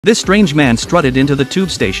This strange man strutted into the tube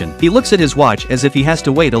station. He looks at his watch as if he has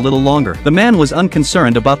to wait a little longer. The man was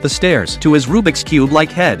unconcerned about the stairs. To his Rubik's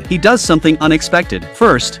Cube-like head, he does something unexpected.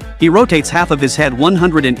 First, he rotates half of his head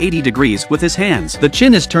 180 degrees with his hands. The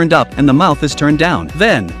chin is turned up and the mouth is turned down.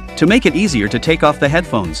 Then, to make it easier to take off the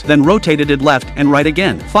headphones, then rotated it left and right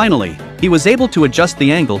again. Finally, he was able to adjust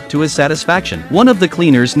the angle to his satisfaction. One of the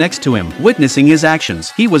cleaners next to him, witnessing his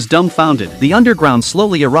actions, he was dumbfounded. The underground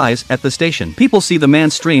slowly arrives at the station. People see the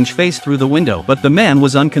man's strange face through the window, but the man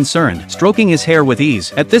was unconcerned, stroking his hair with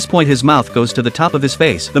ease. At this point his mouth goes to the top of his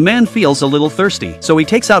face. The man feels a little thirsty, so he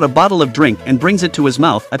takes out a bottle of drink and brings it to his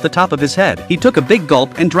mouth at the top of his head. He took a big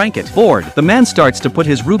gulp and drank it. Bored, the man starts to put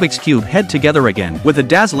his Rubik's Cube head together again, with a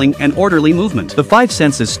dazzling and orderly movement. The five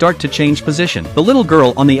senses start to change position. The little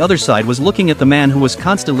girl on the other side was looking at the man who was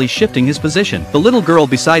constantly shifting his position. The little girl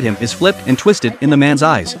beside him is flipped and twisted in the man's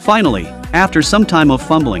eyes. Finally, after some time of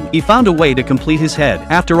fumbling, he found a way to complete his head.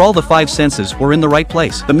 After all the five senses were in the right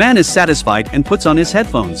place, the man is satisfied and puts on his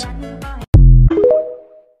headphones.